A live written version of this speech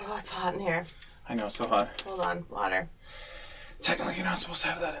it's hot in here. I know, so hot. Hold on, water. Technically, you're not supposed to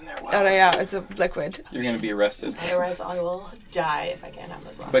have that in there. Wow. Oh, no, yeah, it's a liquid. You're going to be arrested. Otherwise, I will die if I can't have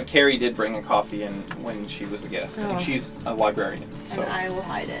this water. But Carrie did bring a coffee in when she was a guest. Oh. And she's a librarian. So. And I will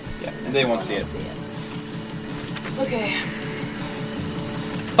hide it. Yeah, so they no won't one see will it. Okay.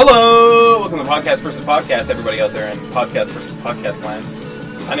 Hello! Welcome to Podcast versus Podcast, everybody out there in Podcast versus Podcast land.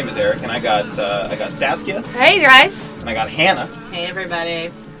 My name is Eric, and I got Saskia, Hey, guys. and I got Hannah. Hey,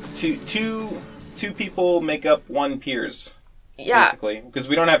 everybody. Two people make up one Piers, Yeah, basically. Because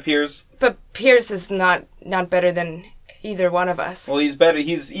we don't have Piers. but Pierce is not better than either one of us. Well, he's better.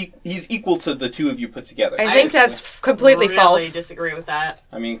 He's equal to the two of you put together. I think that's completely really false. disagree with that.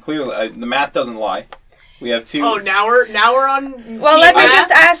 I mean, clearly, the math doesn't lie. We have two. Oh, now we're on. Well, team let me math?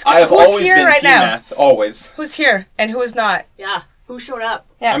 just ask, I have who's always here been right team now? math. Always. Who's here and who's not? Yeah. Who showed up?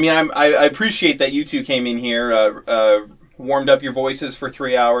 Yeah. I mean, I appreciate that you two came in here, warmed up your voices for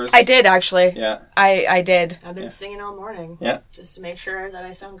 3 hours. I did, actually. Yeah. I did. I've been singing all morning. Yeah. Just to make sure that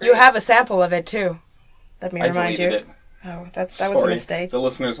I sound great. You have a sample of it, too. Let me I remind you. deleted it. Oh, that was Sorry. a mistake. The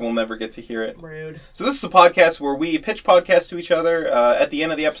listeners will never get to hear it. Rude. So this is a podcast where we pitch podcasts to each other. At the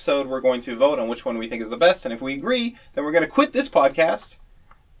end of the episode, we're going to vote on which one we think is the best. And if we agree, then we're going to quit this podcast,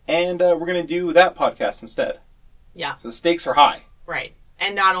 and we're going to do that podcast instead. Yeah. So the stakes are high. Right.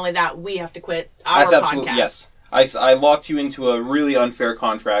 And not only that, we have to quit our That's absolutely, podcast. yes. I locked you into a really unfair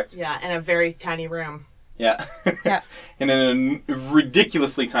contract. Yeah, in a very tiny room. Yeah. Yeah. In a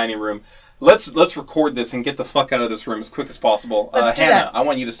ridiculously tiny room. Let's record this and get the fuck out of this room as quick as possible. Let's do Hannah, that. I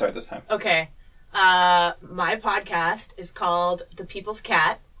want you to start this time. Okay. My podcast is called The People's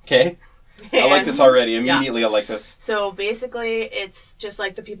Cat. Okay? I like And- this already. Immediately I like this. So basically, it's just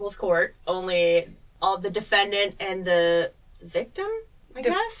like the People's Court, only all the defendant and the victim, I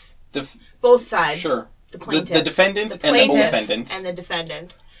guess? Both sides. Sure. The plaintiff. The defendant and the plaintiff defendant. and the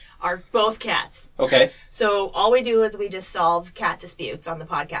defendant are both cats. Okay. So all we do is we just solve cat disputes on the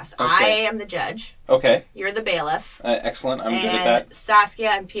podcast. Okay. I am the judge. Okay. You're the bailiff. Excellent. I'm good at And that. Saskia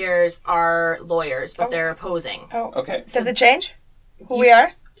and Piers are lawyers, but they're opposing. Oh. Okay. Does it change who we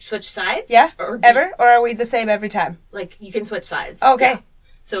are? Switch sides? Yeah? Or Ever? Or are we the same every time? Like, you can switch sides. Okay. Yeah.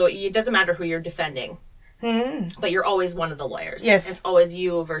 So it doesn't matter who you're defending. But you're always one of the lawyers. Yes. It's always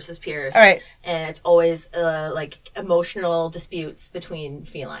you versus Piers. All right. And it's always, like, emotional disputes between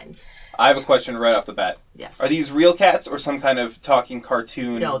felines. I have a question right off the bat. Yes. Are these real cats or some kind of talking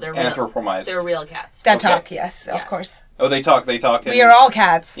cartoon No, they're real. anthropomized? They're real cats. That Okay. talk, yes, of Yes. course. Oh, they talk. We are all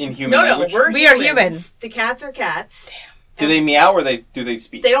cats. in human No, language. We are human. The cats are cats. Do they meow or do they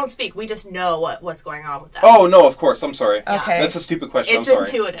speak? They don't speak. We just know what's going on with them. Oh, no, of course. I'm sorry. Okay. That's a stupid question. It's I'm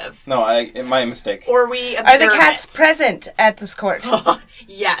sorry. intuitive. No, my mistake. Or we observe Are the cats it. present at this court?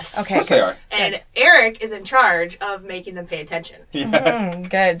 Yes. Okay. Of course they are. And Eric is in charge of making them pay attention. Yeah.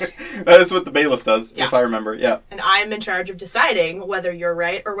 Good. That is what the bailiff does, Yeah. if I remember. Yeah. And I'm in charge of deciding whether you're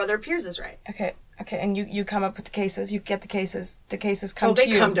right or whether Piers is right. Okay. And you come up with the cases. You get the cases. The cases come Oh, they to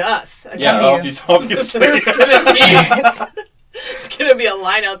you. come to us. Okay. Yeah, Come here. obviously. There's gonna be it's gonna be a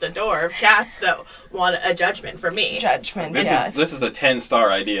line out the door of cats that want a judgment from me. Judgment. This Yes. is a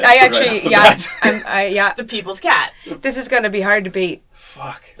 10-star idea. I right actually, off the yeah, bat. The people's cat. This is going to be hard to beat.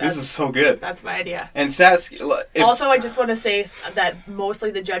 Fuck. This is so good. That's my idea. And Saskia... Also, I just want to say that mostly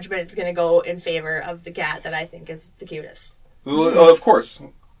the judgment is going to go in favor of the cat that I think is the cutest. Well, oh, of course.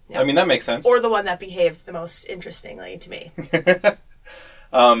 Yeah. I mean, that makes sense. Or the one that behaves the most interestingly to me.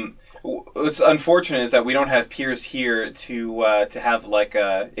 What's unfortunate is that we don't have Piers here to have like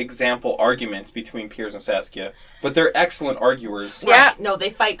example arguments between Piers and Saskia, but they're excellent arguers. Yeah. Right. No, they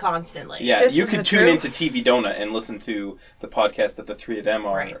fight constantly. Yeah, This you is could the tune truth. into TV Donut and listen to the podcast that the three of them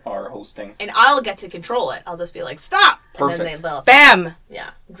Right. are hosting. And I'll get to control it. I'll just be like, stop! Perfect. And then they'll... Bam!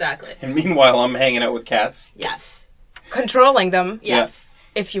 Yeah, exactly. And meanwhile, I'm hanging out with cats. Yes. Controlling them,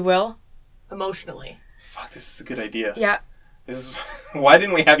 Yes. if you will. Emotionally. Fuck, this is a good idea. Yeah. This is why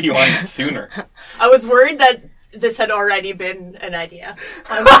didn't we have you on sooner? I was worried that this had already been an idea.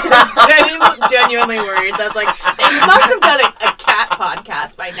 I was just genuinely worried. I was like, they must have done a cat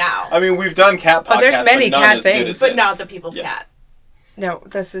podcast by now. I mean, we've done cat podcasts, there's many but none cat as good things. as But this. not the people's Yeah. cat. No,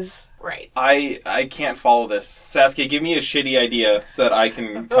 this is... Right. I can't follow this. Saskia, give me a shitty idea so that I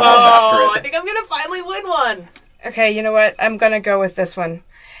can come up Oh, after I it. think I'm going to finally win one. Okay, you know what? I'm going to go with this one.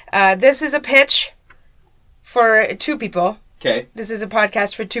 This is a pitch for two people. Okay, This is a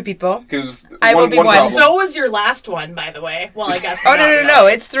podcast for two people. because I will be one. problem. So was your last one, by the way. Well, I guess Oh, not no,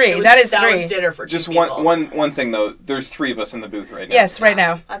 really. it's three. It That is That three. was dinner for two Just people. one thing though. There's three of us in the booth right now. Yes, right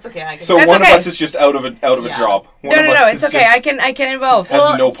now. That's okay. I can So That's one okay. of us is just out of a Yeah. job. One of us No, it's is okay. just- I can involve. Has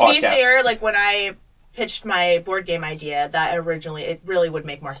Well, no to be podcast. fair, like when I pitched my board game idea, that originally it really would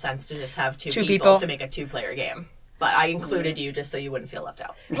make more sense to just have two people people to make a 2-player game. But I included you just so you wouldn't feel left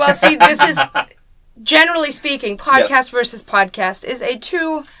out. Well, see, this is generally speaking, podcast versus podcast is a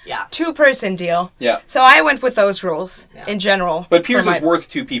two-person deal. Yeah. So I went with those rules in general. But Piers is worth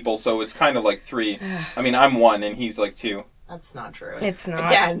 2 people, so it's kind of like 3. I mean, I'm 1 and he's like 2. That's not true. It's not.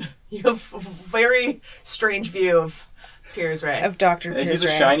 Again, you have a very strange view of Piers Ray. Of Dr. Piers He's a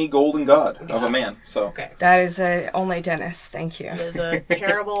Ray. shiny golden god of a man. So Okay. That is only Dennis. Thank you. There's a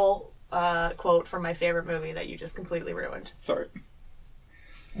terrible quote from my favorite movie that you just completely ruined. sorry.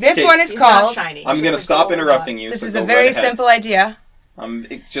 This Okay. one is He's called... not shiny. I'm He's gonna just a stop golden interrupting god. you. This so is go a very right ahead. simple idea. I'm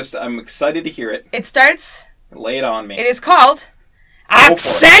excited to hear it. It starts... Lay it on me. It is called...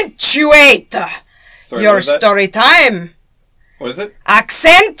 Accentuate Sorry, your what is that? story time. What is it?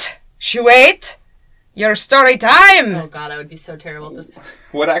 Accentuate your story time. Oh god, I would be so terrible at this.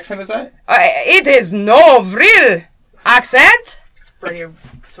 What accent is that? It is no real accent. It's pretty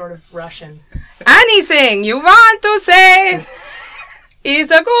sort of Russian. Anything you want to say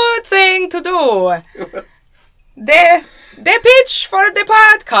is a good thing to do. The pitch for the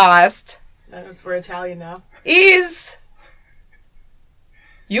podcast That's we're Italian now. is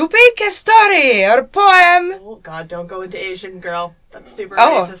you pick a story or poem. Oh god, don't go into Asian, girl. That's super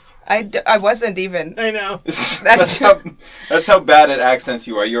Oh, racist. I wasn't even. I know. that's how bad at accents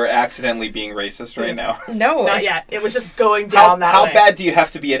you are. You're accidentally being racist right now. No. Not it's- yet. It was just going down that How way. bad do you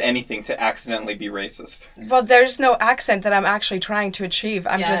have to be at anything to accidentally be racist? Well, there's no accent that I'm actually trying to achieve.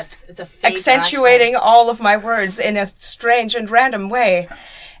 I'm Yes, just it's a fake accentuating accent. all of my words in a strange and random way.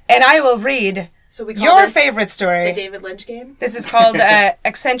 And I will read So we call your this favorite the story. David Lynch game? This is called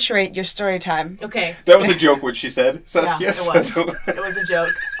Accentuate Your Story Time. Okay. That was a joke, what she said, Saskia. Yeah, it was. It was a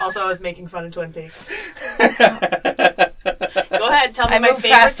joke. Also, I was making fun of Twin Peaks. Go ahead, tell me I my moved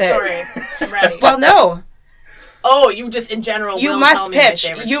favorite past it. story. I'm ready. Well, no. Oh, you just in general You will must tell me my pitch.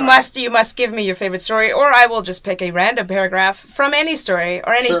 favorite You story. must give me your favorite story, or I will just pick a random paragraph from any story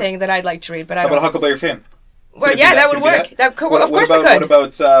or anything that I'd like to read. But I How about don't. Huckleberry Finn? Well, Could it yeah, be that Could would it be work. That could, What- of course what about, it could.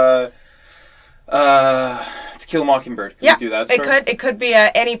 What about To Kill a Mockingbird? Could Yeah, we do that it story? could. It could be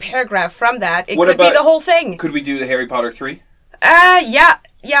any paragraph from that. It What could be about- the whole thing. Could we do the Harry Potter 3? Yeah.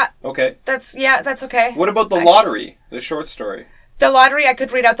 Okay. That's okay. What about the lottery? The short story? The lottery? I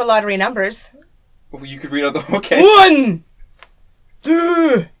could read out the lottery numbers. You could read out the... Okay. 1,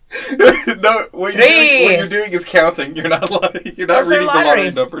 2. No, what 3. you're doing is counting. You're not reading Those are the lottery.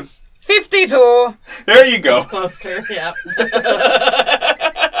 lottery numbers. 52. There you go. Closer, yeah.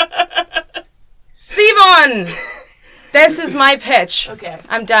 Simon! This is my pitch. Okay.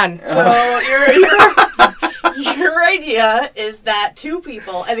 I'm done. So your idea is that 2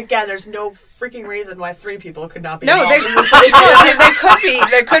 people, and again, there's no freaking reason why 3 people could not be No, involved there's in this idea.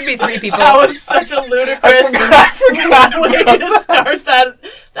 there could be 3 people. That was such a ludicrous I forgot. way to start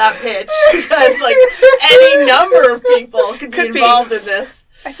that pitch, because like any number of people could be Could be. involved in this.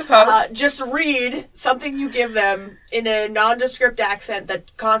 I suppose. Just read something you give them in a nondescript accent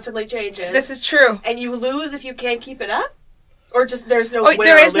that constantly changes. This is true. And you lose if you can't keep it up? Or just there's no Oh, winner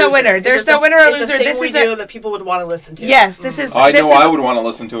there is or no loser? winner. It's There's just no winner or it's loser. A thing This we is a- do that people would want to listen to. Yes, this is. I this know is, I would want to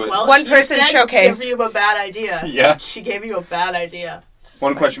listen to it. Well, One she person said showcase. Give you a bad idea. Yeah. She gave you a bad idea.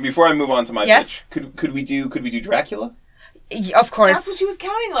 One question before I move on to my Yes? pitch. Could we do Dracula? Of course. That's what she was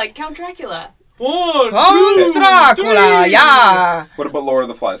counting like. Count Dracula. Oh, Dracula, yeah. What about Lord of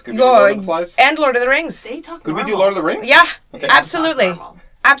the Flies? Could we do Lord of the Flies? And Lord of the Rings. They talk Could we do normal. Lord of the Rings? Yeah, Okay. absolutely. Normal.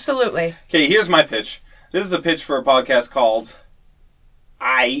 Absolutely. Okay, here's my pitch. This is a pitch for a podcast called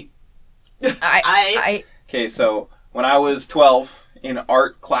I. I Okay, so when I was 12 in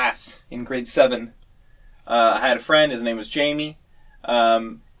art class in grade 7, I had a friend. His name was Jamie.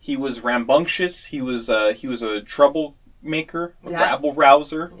 He was rambunctious. He was a troublemaker, a Yeah. rabble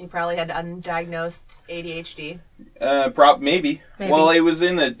rouser. You probably had undiagnosed ADHD. Maybe. Maybe. Well, it was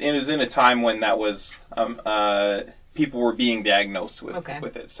in a time when that was people were being diagnosed with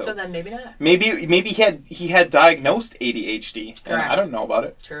it. So then maybe not. Maybe he had diagnosed ADHD, and I Correct. don't know about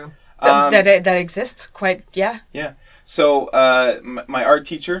it. True. that exists quite. Yeah. Yeah. So my art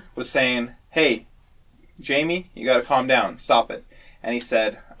teacher was saying, "Hey, Jamie, you got to calm down. Stop it." And he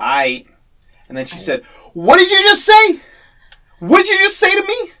said, "I." And then she said, "What did you just say? What did you just say to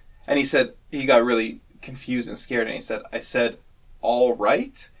me?" And he got really confused and scared, and he said, "I said, all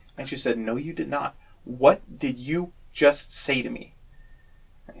right." And she said, "No, you did not. What did you just say to me?"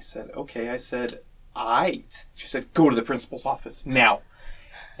 And he said, "Okay." I said, "Aight." She said, "Go to the principal's office now."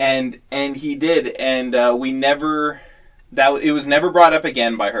 And he did, and it was never brought up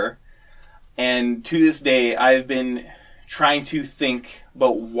again by her. And to this day, I've been trying to think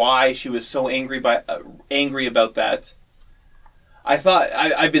about why she was so angry about that,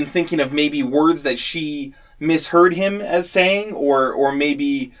 I've been thinking of maybe words that she misheard him as saying, or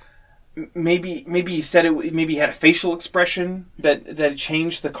maybe he said it. Maybe he had a facial expression that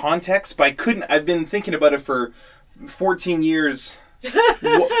changed the context. But I've been thinking about it for 14 years.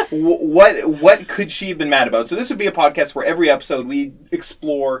 What could she have been mad about? So this would be a podcast where every episode we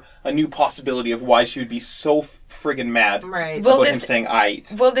explore a new possibility of why she would be so friggin' mad about him saying "I."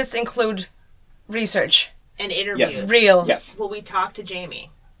 Will this include research and interviews? Yes. Real. Yes. Will we talk to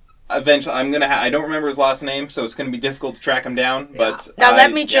Jamie? Eventually, I'm gonna. I don't remember his last name, so it's gonna be difficult to track him down. Yeah. But Now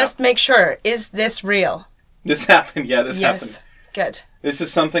let me just make sure. Is this real? This happened. Yeah, this Yes. happened. Good. This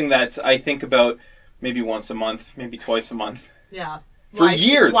is something that I think about maybe once a month, maybe twice a month. Yeah. For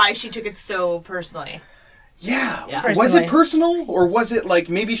years. Why she took it so personally. Yeah. Yeah. Was it Personally. personal, or was it like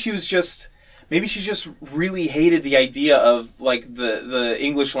maybe she just really hated the idea of like the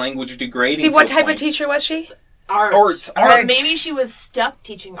English language degrading? See, to what a type point? of teacher was she? Art. Art. Maybe she was stuck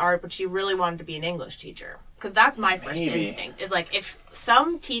teaching art, but she really wanted to be an English teacher. Because that's my first Maybe. instinct. Is like, if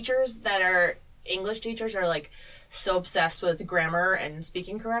some teachers that are English teachers are like so obsessed with grammar and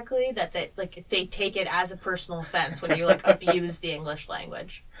speaking correctly that they take it as a personal offense when you like abuse the English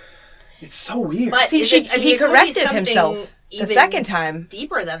language. It's so weird. But See, it he could be corrected something himself the even second time.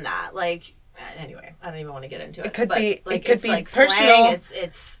 deeper than that. Like, anyway, I don't even want to get into it. It could but, be- like, it could it's be like personal. Slang,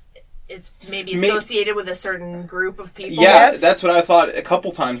 it's maybe associated with a certain group of people. Yeah, Yes. that's what I thought a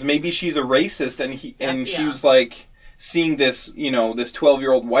couple times. Maybe she's a racist, and she Yeah. was like seeing this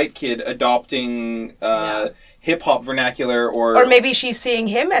 12-year-old white kid adopting hip hop vernacular, Or maybe she's seeing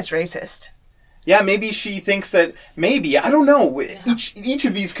him as racist. yeah, maybe she thinks that maybe I don't know. Each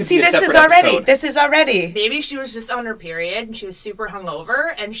of these could See, be a this separate is already. episode. This is already. Maybe she was just on her period and she was super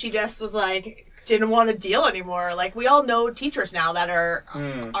hungover and she just was like didn't want to deal anymore. Like, we all know teachers now that are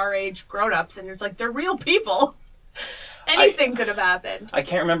our age grown-ups and it's like they're real people. Anything could have happened. I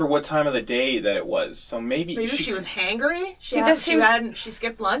can't remember what time of the day that it was, so maybe She was hangry. See, this seems- She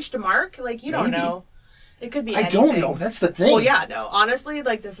skipped lunch to Mark. Like, you don't Maybe. know. It could be. I don't anything. know. That's the thing. Well, yeah, no. Honestly,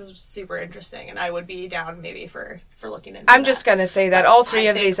 like, this is super interesting, and I would be down maybe for looking into. I'm that. just gonna say that all three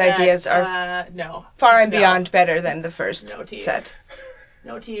I of think these that, ideas are no, far and no. beyond better than the first No to you. set.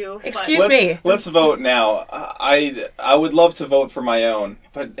 No to you. but- Excuse me. Let's vote now. I would love to vote for my own,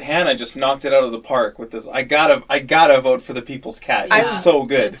 but Hannah just knocked it out of the park with this. I gotta vote for the People's Cat. Yeah. It's so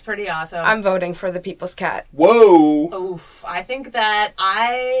good. It's pretty awesome. I'm voting for the People's Cat. Whoa. Oof. I think that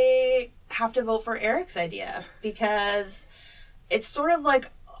I have to vote for Eric's idea because it's sort of like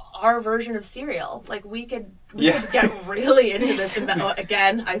our version of Serial. Like, we could get really into this.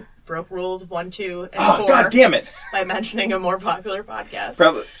 Again, I broke rules 1, 2, and 4 God damn it! by mentioning a more popular podcast.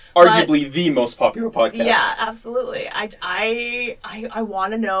 Probably, arguably the most popular podcast. Yeah, absolutely. I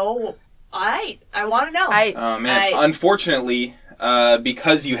want to know. I want to know. Oh man! Unfortunately,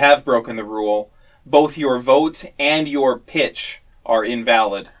 because you have broken the rule, both your vote and your pitch are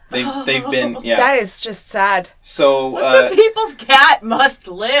invalid. They've been That is just sad. So the People's Cat must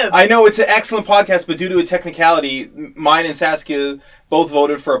live. I know it's an excellent podcast, but due to a technicality, mine and Saskia both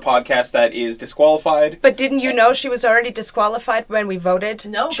voted for a podcast that is disqualified. But didn't you know she was already disqualified when we voted?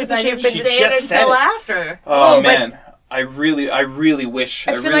 No, because Shouldn't I she have didn't been? say just it said until it. after. Oh, Oh, but- man, I really wish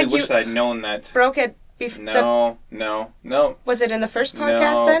I feel like wish you- that I'd known that. Broke it. No. Was it in the first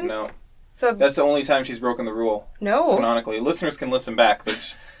podcast then? No. So That's the only time she's broken the rule. no. Canonically, listeners can listen back,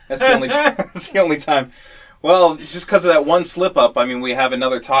 but that's the only time. That's the only time. Well, it's just because of that one slip up. I mean, we have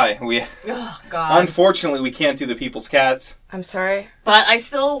another tie. Oh God. Unfortunately, we can't do the People's Cats. I'm sorry. But I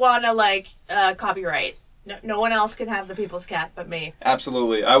still want to copyright. No one else can have the People's Cat but me.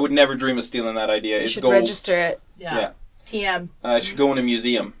 Absolutely, I would never dream of stealing that idea. You It's should gold. register it. Yeah. TM It should go in a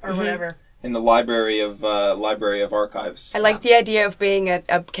museum or whatever. in the Library of Archives. I like the idea of being a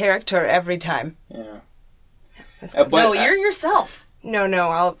character every time. Yeah. That's Uh, good. but- No, you're yourself. No,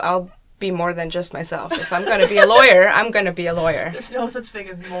 I'll be more than just myself. If I'm going to be a lawyer, I'm going to be a lawyer. There's no such thing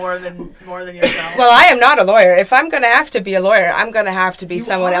as more than yourself. Well, I am not a lawyer. If I'm going to have to be a lawyer, I'm going to have to be You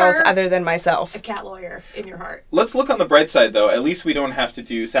someone are else other than myself. a cat lawyer in your heart. Let's look on the bright side, though. At least we don't have to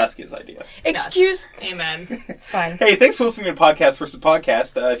do Saskia's idea. Excuse. Yes. Amen. It's fine. Hey, thanks for listening to Podcast versus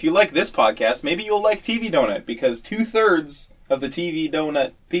Podcast. If you like this podcast, maybe you'll like TV Donut, because 2/3 of the TV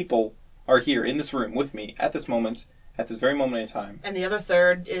Donut people are here in this room with me at this moment at this very moment in time. And the other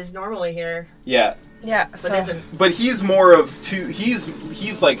third is normally here, Yeah, Yeah, but so isn't. but he's more of two. He's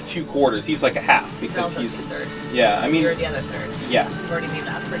like 2/4. He's like a half He's because also he's 2/3. yeah. I mean, You're the other third. yeah. You've already made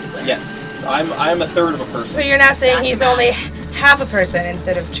that pretty clear. Yes, I'm a third of a person. so you're now saying Back to he's back. only half a person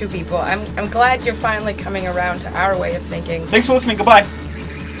instead of two people. I'm glad you're finally coming around to our way of thinking. Thanks for listening. Goodbye.